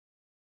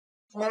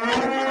Hey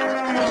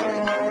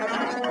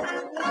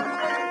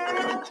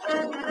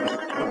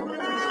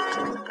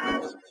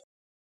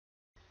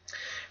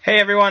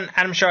everyone,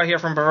 Adam Shaw here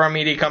from Bavaro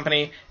Media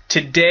Company.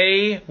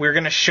 Today we're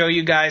going to show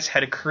you guys how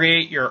to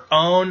create your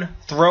own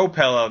throw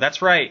pillow.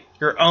 That's right,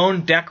 your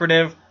own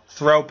decorative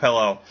throw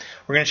pillow.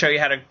 We're going to show you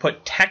how to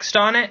put text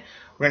on it.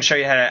 We're going to show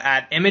you how to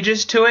add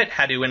images to it,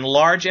 how to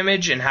enlarge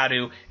image and how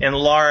to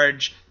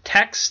enlarge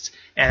text,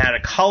 and how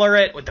to color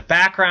it with the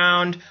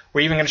background.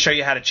 We're even going to show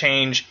you how to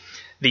change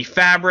the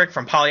fabric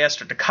from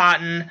polyester to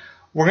cotton.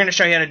 We're going to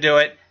show you how to do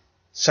it.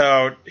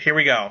 So here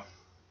we go.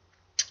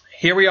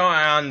 Here we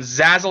are on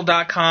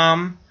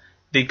Zazzle.com,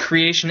 the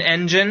creation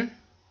engine.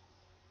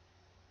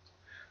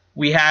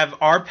 We have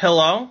our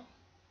pillow,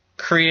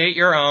 create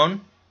your own,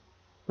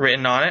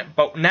 written on it.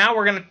 But now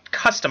we're going to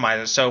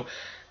customize it. So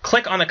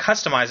click on the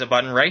Customize It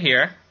button right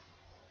here.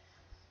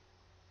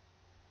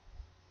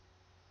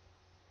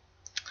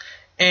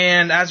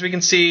 And as we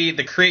can see,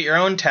 the Create Your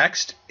Own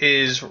text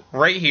is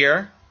right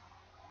here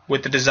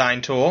with the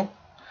Design tool.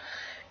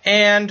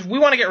 And we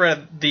want to get rid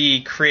of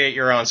the Create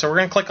Your Own. So we're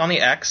going to click on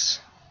the X.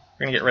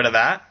 We're going to get rid of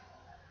that.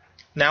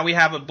 Now we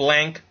have a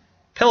blank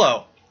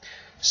pillow.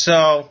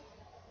 So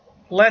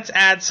let's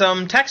add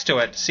some text to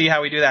it. See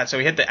how we do that. So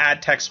we hit the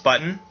Add Text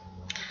button.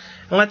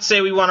 And let's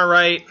say we want to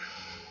write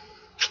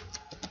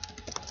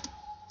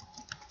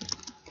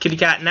kitty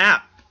cat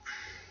nap.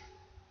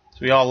 So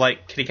we all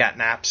like kitty cat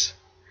naps.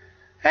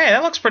 Hey,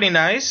 that looks pretty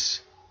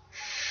nice.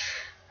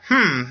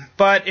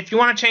 But if you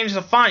want to change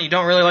the font, you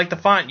don't really like the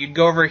font, you'd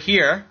go over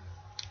here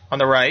on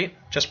the right,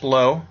 just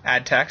below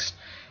Add Text,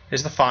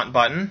 is the font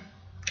button.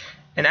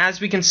 And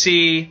as we can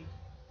see,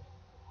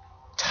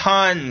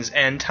 tons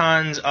and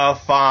tons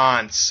of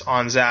fonts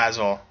on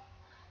Zazzle.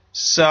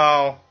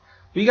 So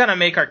we gotta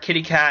make our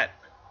kitty cat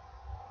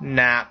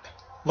nap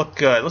look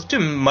good. Let's do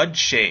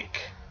Mudshake.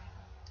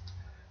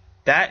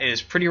 That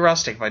is pretty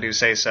rustic, if I do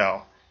say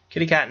so.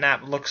 Kitty cat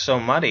nap looks so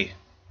muddy.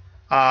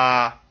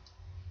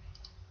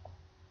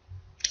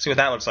 Let's see what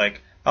that looks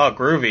like. Oh,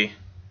 groovy.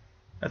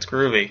 That's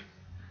groovy.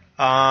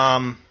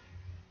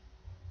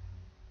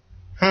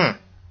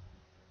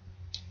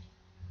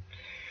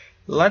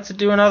 Let's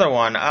do another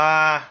one.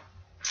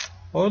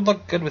 What would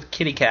look good with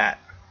kitty cat?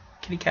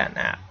 Kitty cat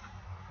nap.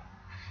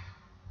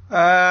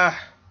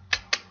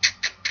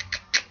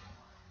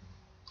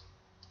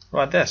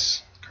 What about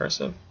this?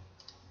 Cursive.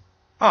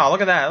 Oh,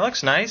 look at that. It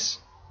looks nice.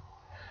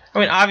 I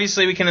mean,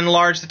 obviously we can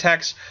enlarge the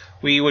text.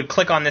 We would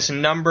click on this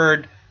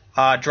numbered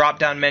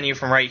drop-down menu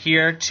from right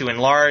here to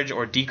enlarge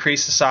or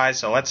decrease the size.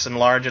 So let's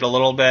enlarge it a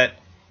little bit.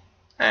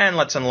 And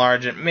let's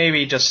enlarge it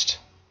maybe just...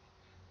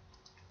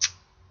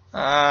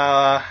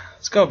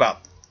 let's go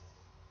about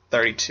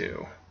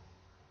 32.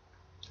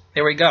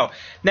 There we go.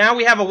 Now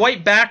we have a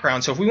white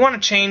background. So if we want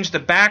to change the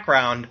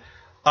background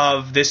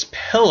of this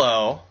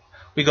pillow,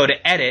 we go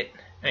to Edit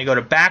and you go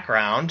to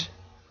Background.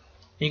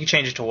 You can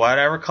change it to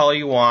whatever color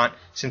you want.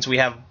 Since we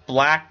have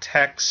black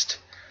text,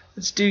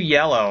 let's do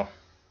yellow.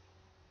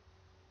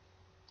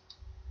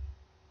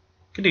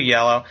 Could do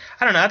yellow.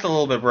 I don't know, that's a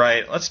little bit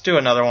bright. Let's do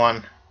another one.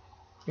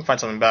 We can find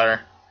something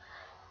better.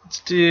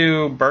 Let's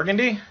do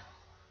burgundy.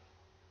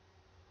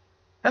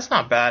 That's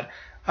not bad.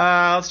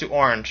 Let's do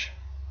orange.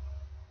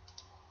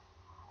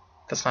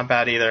 That's not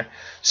bad either.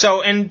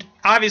 So, and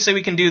obviously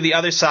we can do the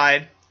other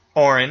side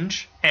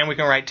orange, and we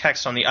can write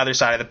text on the other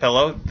side of the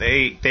pillow.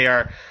 They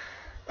are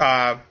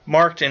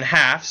marked in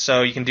half,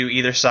 so you can do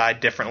either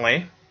side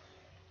differently.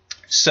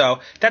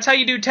 So that's how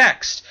you do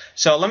text.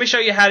 So let me show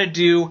you how to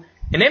do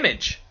an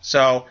image.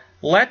 So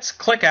let's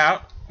click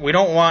out. We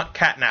don't want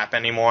catnap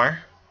anymore.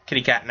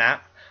 Kitty cat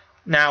nap.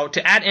 Now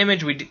to add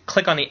image, we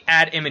click on the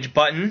Add Image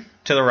button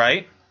to the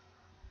right.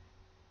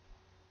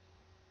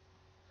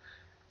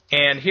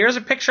 And here's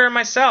a picture of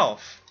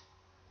myself.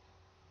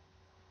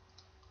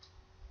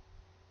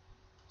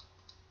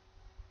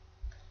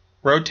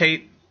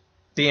 Rotate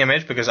the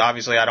image because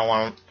obviously I don't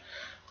want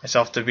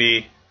myself to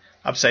be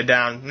upside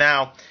down.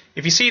 Now,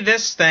 if you see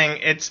this thing,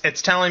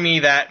 it's telling me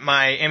that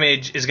my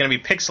image is going to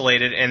be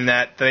pixelated and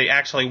that they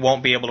actually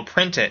won't be able to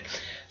print it.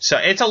 So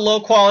it's a low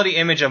quality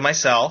image of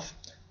myself.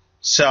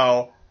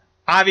 So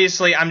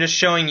obviously I'm just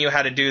showing you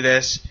how to do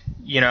this.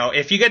 You know,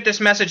 if you get this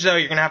message though,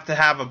 you're going to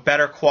have a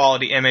better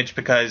quality image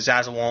because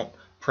Zazzle won't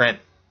print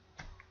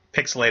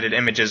pixelated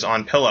images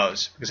on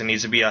pillows because it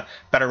needs to be a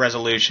better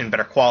resolution,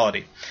 better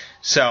quality.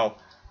 So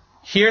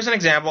here's an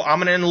example. I'm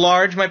going to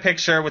enlarge my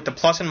picture with the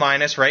plus and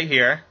minus right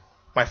here.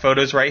 My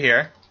photo's right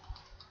here.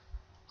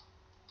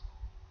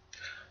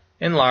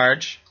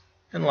 Enlarge,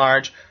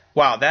 enlarge.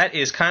 Wow, that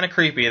is kind of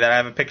creepy that I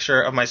have a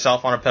picture of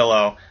myself on a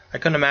pillow. I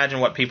couldn't imagine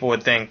what people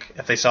would think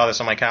if they saw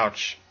this on my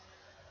couch.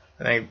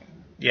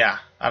 Yeah,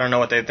 I don't know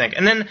what they'd think.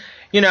 And then,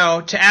 you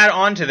know, to add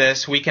on to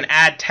this, we can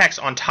add text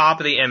on top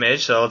of the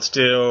image. So let's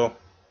do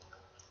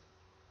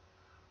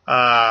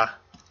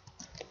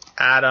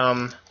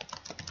Adam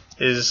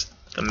is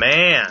the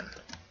man.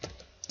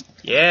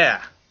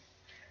 Yeah,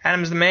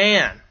 Adam's the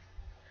man.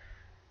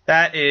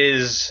 That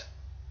is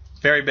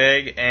very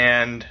big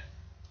and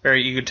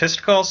very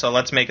egotistical, so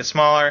let's make it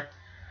smaller.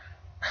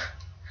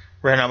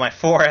 written on my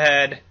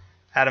forehead.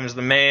 Adam's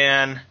the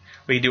man.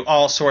 We can do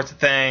all sorts of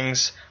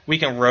things. We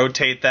can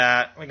rotate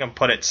that. We can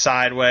put it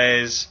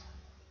sideways.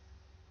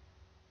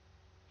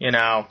 You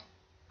know,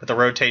 with the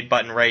rotate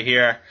button right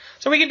here.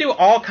 So we can do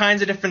all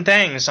kinds of different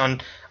things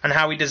on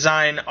how we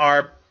design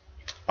our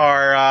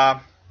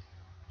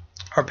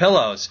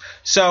pillows.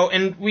 So,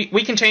 and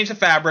we can change the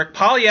fabric.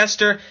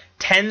 Polyester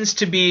tends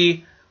to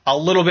be a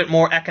little bit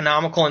more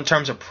economical in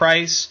terms of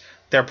price.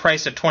 They're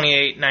priced at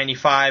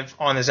 $28.95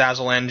 on the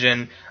Zazzle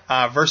engine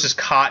versus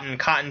cotton.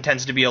 Cotton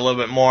tends to be a little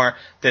bit more.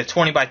 The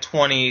 20 by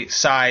 20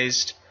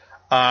 sized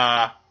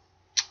throw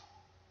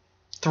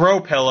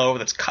pillow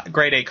that's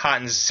grade A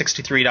cotton is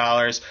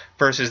 $63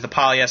 versus the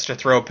polyester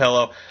throw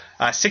pillow.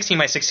 16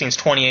 by 16 is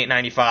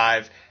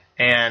 $28.95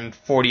 and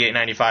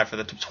 $48.95 for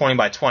the 20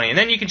 by 20. And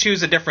then you can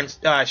choose the different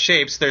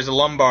shapes. There's a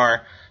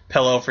lumbar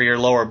pillow for your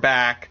lower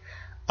back.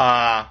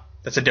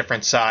 That's a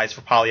different size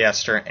for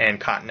polyester and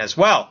cotton as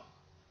well.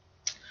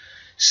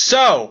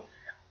 So,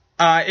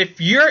 if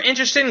you're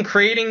interested in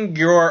creating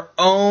your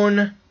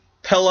own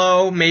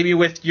pillow, maybe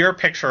with your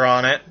picture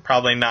on it,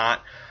 probably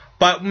not,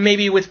 but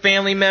maybe with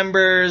family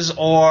members,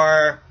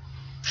 or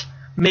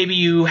maybe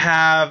you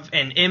have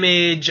an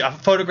image, a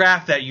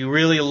photograph that you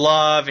really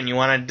love and you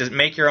want to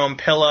make your own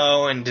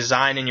pillow and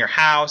design in your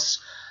house,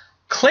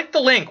 click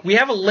the link. We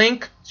have a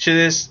link to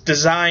this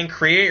design,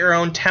 create your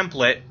own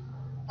template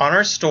on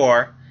our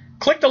store.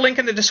 Click the link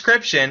in the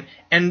description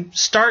and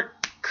start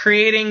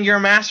creating your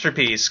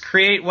masterpiece.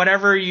 Create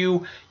whatever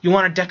you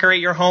want to decorate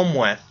your home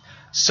with.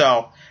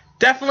 So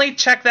definitely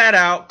check that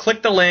out.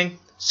 Click the link.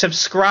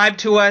 Subscribe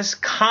to us.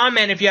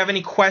 Comment if you have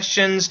any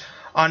questions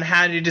on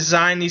how to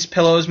design these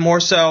pillows more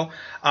so.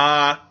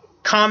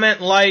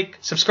 Comment, like,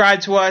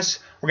 subscribe to us.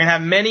 We're going to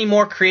have many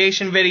more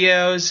creation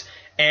videos,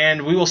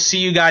 and we will see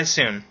you guys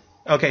soon.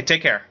 Okay,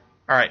 take care.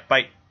 All right,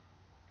 bye.